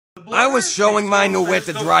I was showing mine to wet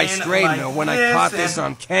the dry straightener when I caught this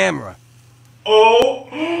on camera. Oh!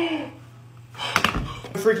 I'm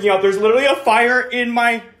freaking out. There's literally a fire in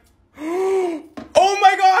my... Oh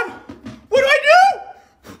my god! What do I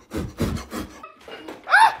do?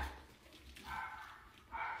 Ah!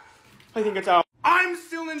 I think it's out. I'm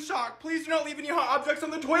still in shock. Please do not leave any hot objects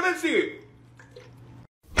on the toilet seat.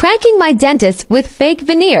 Pranking my dentist with fake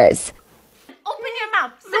veneers. Open your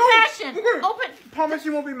mouth, Sebastian. No, Open. Promise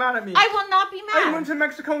you won't be mad at me. I will not be mad. I went to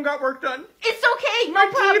Mexico and got work done. It's okay. My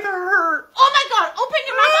No problem. teeth hurt. Oh my god. Open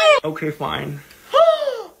your mouth. Okay, fine.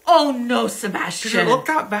 Oh no, Sebastian. Does it look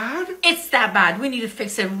that bad? It's that bad. We need to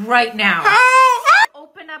fix it right now. Ow!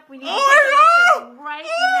 Open up. We need to fix it right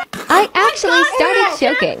now. I actually started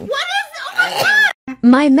choking. What is? Oh my god.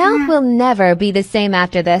 My mouth will never be the same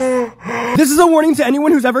after this. This is a warning to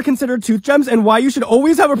anyone who's ever considered tooth gems and why you should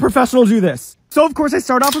always have a professional do this. So of course I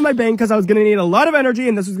start off with my bang because I was going to need a lot of energy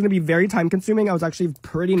and this was going to be very time consuming. I was actually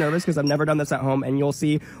pretty nervous because I've never done this at home and you'll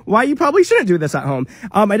see why you probably shouldn't do this at home.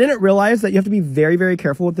 I didn't realize that you have to be very, very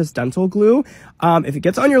careful with this dental glue. If it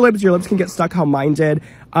gets on your lips can get stuck how mine did.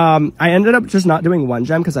 I ended up just not doing one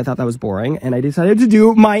gem because I thought that was boring and I decided to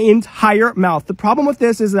do my entire mouth. The problem with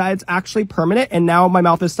this is that it's actually permanent and now my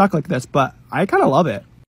mouth is stuck like this, but I kind of love it.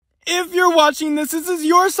 If you're watching this, this is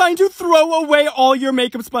your sign to throw away all your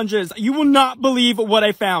makeup sponges. You will not believe what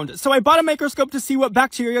I found. So I bought a microscope to see what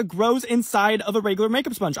bacteria grows inside of a regular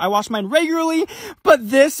makeup sponge. I wash mine regularly,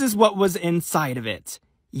 but this is what was inside of it.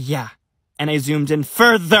 Yeah. And I zoomed in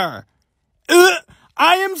further. Ugh,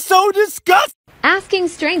 I am so disgusted. Asking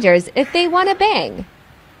strangers if they want to bang.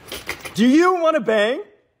 Do you want to bang?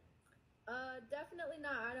 Definitely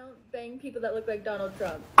not. I don't bang people that look like Donald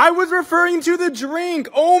Trump. I was referring to the drink.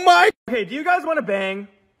 Oh my. Okay, do you guys want to bang?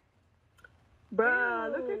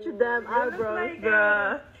 Bruh, look at your damn eyebrows,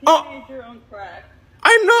 bruh. Oh, Your own crack.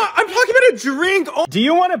 I'm not. I'm talking about a drink. Oh. Do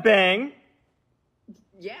you want to bang?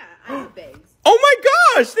 Yeah, I do bangs. Oh my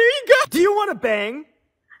gosh, there you go. Do you want to bang?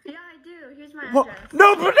 Yeah, I do. Here's my Well, address.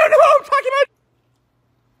 no, I'm talking about...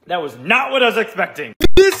 That was not what I was expecting.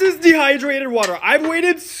 This is dehydrated water. I've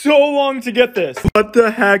waited so long to get this. What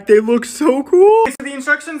the heck? They look so cool. Okay, so the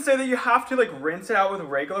instructions say that you have to like rinse it out with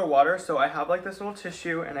regular water. So I have like this little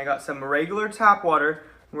tissue and I got some regular tap water.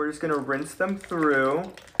 We're just gonna rinse them through.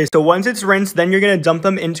 Okay, so once it's rinsed, then you're gonna dump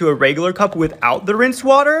them into a regular cup without the rinsed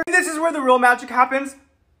water. This is where the real magic happens.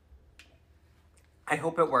 I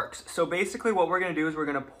hope it works. So basically what we're gonna do is we're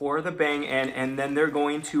gonna pour the bang in and then they're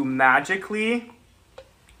going to magically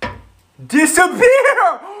disappear!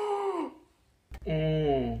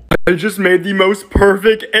 I just made the most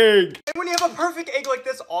perfect egg. And when you have a perfect egg like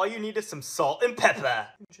this, all you need is some salt and pepper.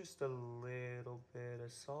 Just a little bit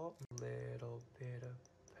of salt, little bit of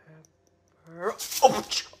pepper.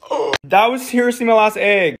 Oh, that was seriously my last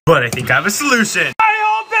egg. But I think I have a solution. I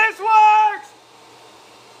hope this works!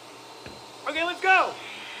 Okay, let's go.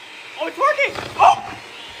 Oh, it's working. Oh!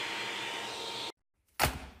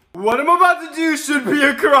 What I'm about to do should be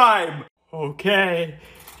a crime. Okay,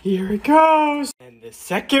 here it goes. And the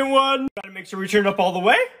second one. Gotta make sure we turn it up all the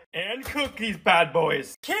way. And cook these bad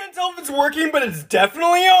boys. Can't tell if it's working, but it's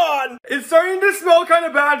definitely on. It's starting to smell kind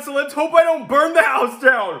of bad, so let's hope I don't burn the house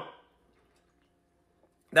down.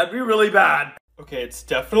 That'd be really bad. Okay, it's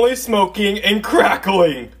definitely smoking and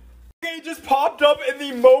crackling. Okay, just popped up in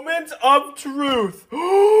the moment of truth.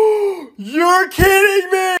 You're kidding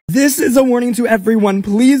me! This is a warning to everyone.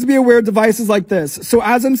 Please be aware of devices like this. So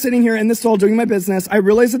as I'm sitting here in the stall doing my business, I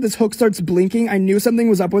realized that this hook starts blinking. I knew something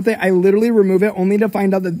was up with it. I literally remove it only to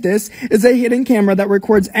find out that this is a hidden camera that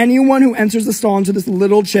records anyone who enters the stall into this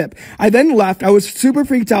little chip. I then left. I was super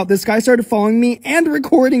freaked out. This guy started following me and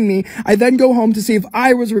recording me. I then go home to see if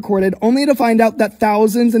I was recorded, only to find out that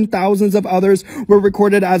thousands and thousands of others were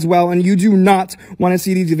recorded as well. And you do not want to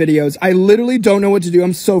see these videos. I literally don't know what to do.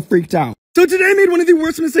 I'm so freaked out. So today I made one of the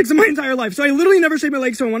worst mistakes of my entire life. So I literally never shaved my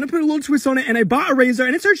legs, so I wanted to put a little twist on it, and I bought a razor,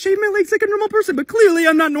 and it started shaving my legs like a normal person, but clearly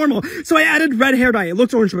I'm not normal. So I added red hair dye. It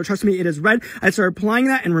looks orange, but trust me, it is red. I started applying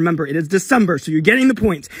that, and remember, it is December, so you're getting the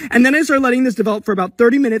point. And then I started letting this develop for about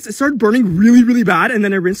 30 minutes. It started burning really, really bad, and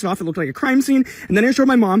then I rinsed it off. It looked like a crime scene. And then I showed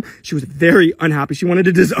my mom. She was very unhappy. She wanted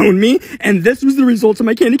to disown me, and this was the result of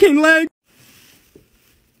my candy cane leg.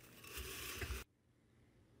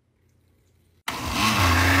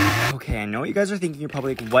 Okay, I know what you guys are thinking. You're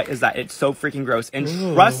probably like, what is that? It's so freaking gross. And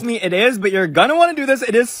trust me, it is, but you're gonna want to do this.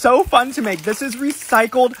 It is so fun to make. This is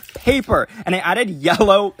recycled paper. And I added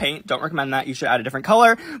yellow paint. Don't recommend that. You should add a different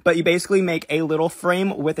color. But you basically make a little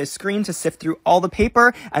frame with a screen to sift through all the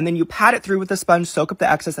paper. And then you pat it through with a sponge, soak up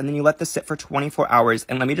the excess, and then you let this sit for 24 hours.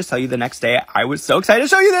 And let me just tell you, the next day, I was so excited to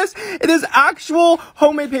show you this. It is actual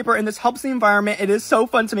homemade paper, and this helps the environment. It is so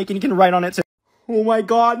fun to make, and you can write on it too. Oh my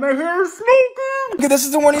god, my hair is smoking! Okay, this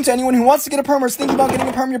is a warning to anyone who wants to get a perm or is thinking about getting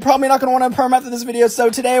a perm. You're probably not going to want a perm after this video, so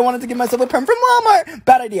today I wanted to give myself a perm from Walmart.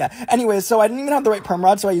 Bad idea. Anyway, so I didn't even have the right perm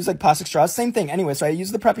rod, so I used like plastic straws. Same thing. Anyway, so I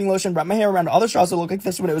used the prepping lotion, wrapped my hair around all the straws to look like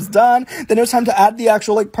this when it was done. Then it was time to add the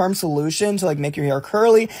actual like perm solution to like make your hair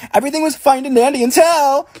curly. Everything was fine and dandy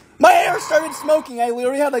until my hair started smoking. I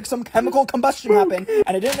literally had like some chemical combustion happen,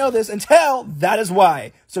 and I didn't know this until that is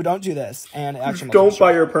why. So don't do this. And actually, don't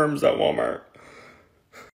buy your perms at Walmart.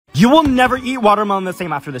 You will never eat watermelon the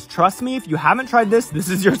same after this. Trust me, if you haven't tried this, this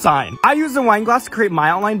is your sign. I used a wine glass to create my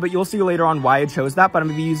outline, but you'll see later on why I chose that. But I'm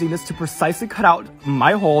gonna be using this to precisely cut out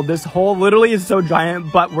my hole. This hole literally is so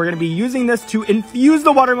giant, but we're gonna be using this to infuse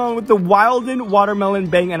the watermelon with the Wilden Watermelon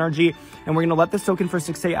Bang Energy. And we're gonna let this soak in for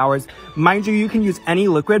 6 to 8 hours. Mind you, you can use any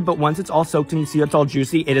liquid, but once it's all soaked and you see it's all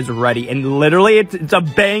juicy, it is ready. And literally, it's a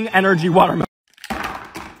Bang Energy watermelon.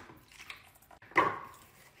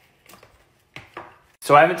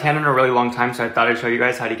 So I haven't tanned in a really long time, so I thought I'd show you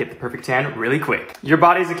guys how to get the perfect tan really quick. Your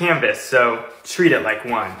body's a canvas, so treat it like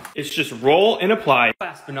one. It's just roll and apply.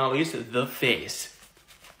 Last but not least, the face.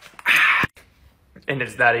 And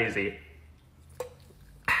it's that easy.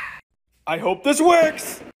 I hope this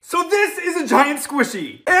works. So this is a giant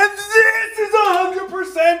squishy, and this is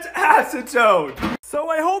 100% acetone. So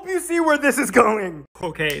I hope you see where this is going.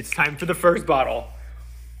 Okay, it's time for the first bottle.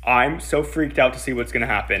 I'm so freaked out to see what's gonna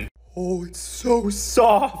happen. Oh, it's so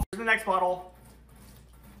soft. Here's the next bottle.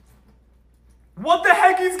 What the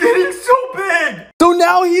heck? He's getting so big. So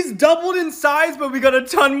now he's doubled in size, but we got a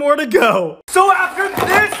ton more to go. So after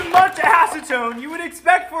this much acetone, you would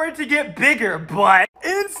expect for it to get bigger, but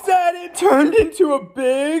instead it turned into a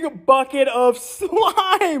big bucket of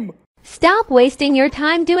slime. Stop wasting your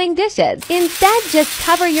time doing dishes. Instead, just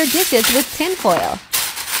cover your dishes with tinfoil.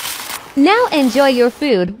 Now enjoy your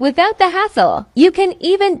food without the hassle. You can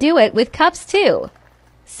even do it with cups too.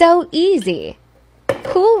 So easy.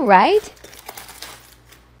 Cool, right?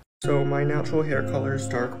 So my natural hair color is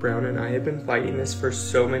dark brown, and I have been fighting this for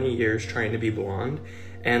so many years trying to be blonde,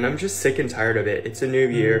 and I'm just sick and tired of it. It's a new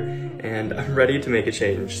year and I'm ready to make a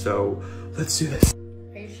change, so let's do this.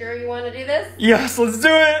 Are you sure you want to do this? Yes, let's do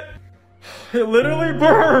it. It literally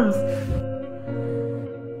burns.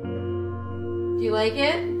 Do you like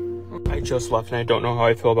it? I just left and I don't know how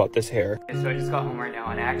I feel about this hair. So I just got home right now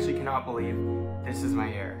and I actually cannot believe this is my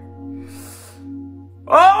hair.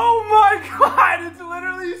 Oh my god, it's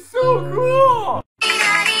literally so cool!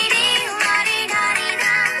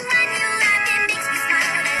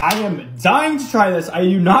 I am dying to try this. I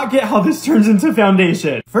do not get how this turns into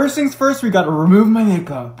foundation. First things first, we gotta remove my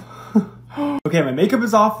makeup. Okay, my makeup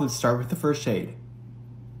is off. Let's start with the first shade.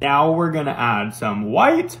 Now we're gonna add some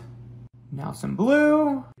white. Now some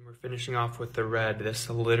blue. We're finishing off with the red. This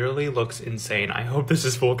literally looks insane. I hope this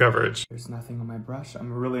is full coverage. There's nothing on my brush.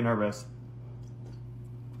 I'm really nervous.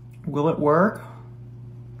 Will it work?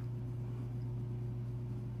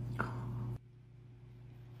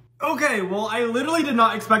 Okay, well, I literally did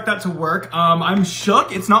not expect that to work. I'm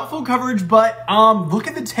shook. It's not full coverage, but look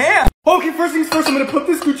at the tan. Okay, first things first, I'm gonna put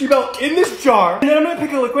this Gucci belt in this jar, and then I'm gonna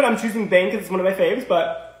pick a liquid. I'm choosing Bang because it's one of my faves,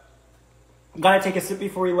 but gotta take a sip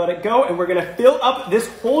before we let it go, and we're gonna fill up this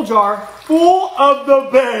whole jar full of the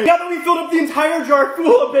Bang. Now that we filled up the entire jar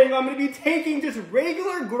full of Bang, I'm gonna be taking just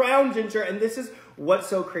regular ground ginger, and this is what's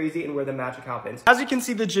so crazy and where the magic happens. As you can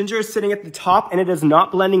see, the ginger is sitting at the top and it is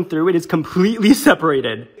not blending through. It is completely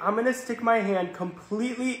separated. I'm gonna stick my hand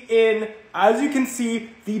completely in. As you can see,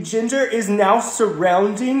 the ginger is now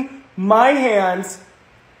surrounding my hands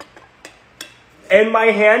and my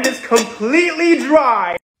hand is completely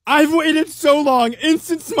dry. I've waited so long.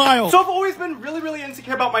 Instant smile. So I've always been really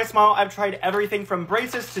insecure about my smile. I've tried everything from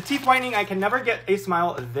braces to teeth whitening. I can never get a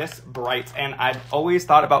smile this bright. And I've always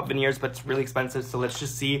thought about veneers, but it's really expensive. So let's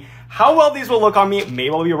just see how well these will look on me. Maybe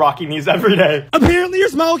I'll be rocking these every day. Apparently your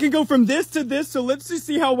smile can go from this to this. So let's just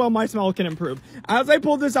see how well my smile can improve. As I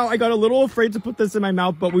pulled this out, I got a little afraid to put this in my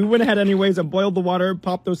mouth, but we went ahead anyways and boiled the water,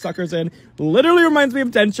 popped those suckers in. Literally reminds me of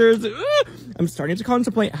dentures. I'm starting to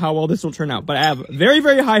contemplate how well this will turn out, but I have very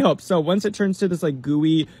high hopes. So once it turns to this like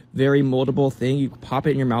gooey, very moldable thing, you pop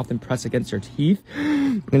it in your mouth and press against your teeth.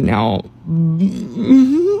 And now,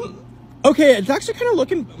 okay, it's actually kind of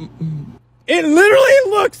looking, It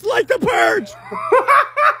literally looks like the Purge!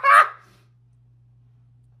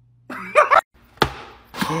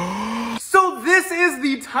 So this is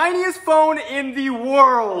the tiniest phone in the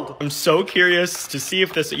world. I'm so curious to see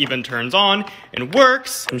if this even turns on and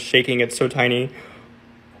works. I'm shaking it so tiny.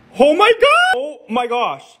 Oh my god! Oh my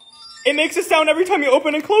gosh. It makes a sound every time you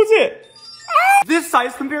open and close it. Ah! This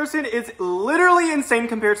size comparison is literally insane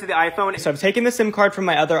compared to the iPhone. So I've taken the SIM card from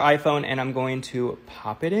my other iPhone and I'm going to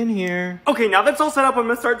pop it in here. Okay, now that's all set up, I'm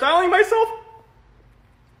gonna start dialing myself.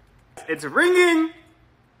 It's ringing.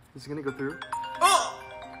 Is it gonna go through? Oh!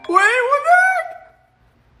 Wait, what the heck?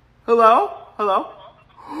 Hello? Hello?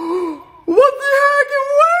 What the heck? It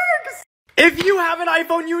works! If you have an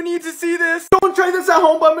iPhone, you need to see this. Don't try this at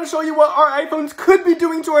home, but I'm gonna show you what our iPhones could be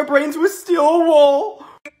doing to our brains with steel wool.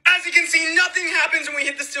 As you can see, nothing happens when we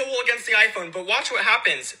hit the steel wool against the iPhone, but watch what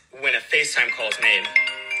happens when a FaceTime call is made.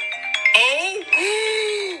 Oh!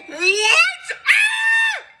 What?